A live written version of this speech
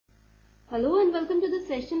Hello and welcome to the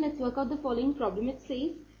session. Let's work out the following problem. It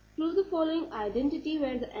says, prove the following identity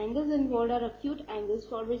where the angles involved are acute angles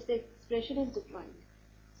for which the expression is defined.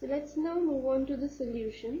 So let's now move on to the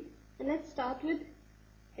solution. And let's start with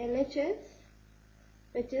LHS,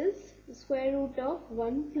 which is the square root of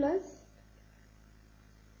 1 plus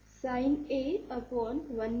sine A upon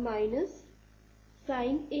 1 minus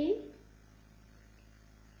sine A.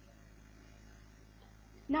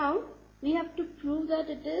 Now, we have to prove that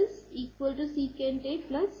it is equal to secant A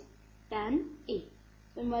plus tan A.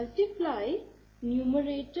 So multiply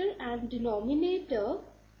numerator and denominator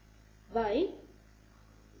by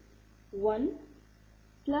 1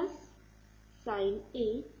 plus sine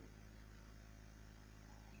A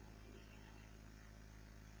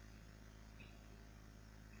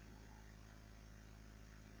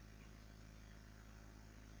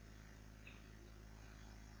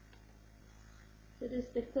so this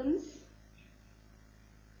becomes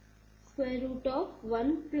square root of 1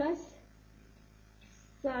 plus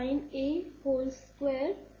sine A whole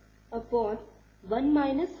square upon 1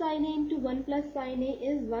 minus sine A into 1 plus sine A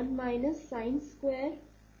is 1 minus sine square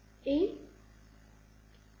A.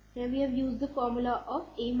 Here we have used the formula of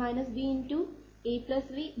A minus B into A plus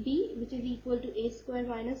B, which is equal to A square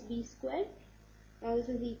minus B square. Now this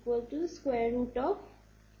is equal to square root of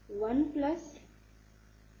 1 plus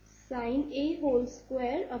sine A whole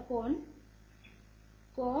square upon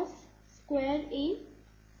cos square A.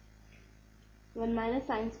 1 minus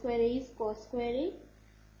sine square A is cos square A.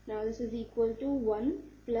 Now this is equal to 1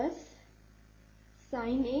 plus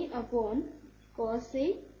sine A upon cos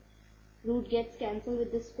A. Root gets cancelled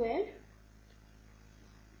with the square.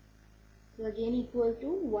 So again equal to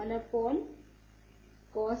 1 upon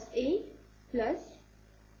cos A plus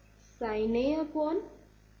sine A upon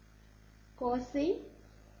cos A.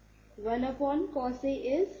 1 upon cos A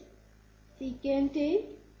is secant A.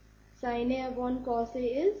 Sine A upon cos A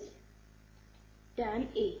is tan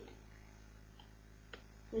A,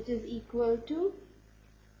 which is equal to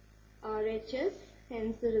RHS.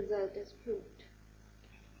 Hence the result is proved.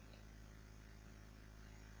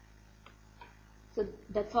 So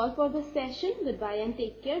that's all for this session. Goodbye and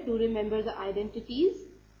take care. Do remember the identities.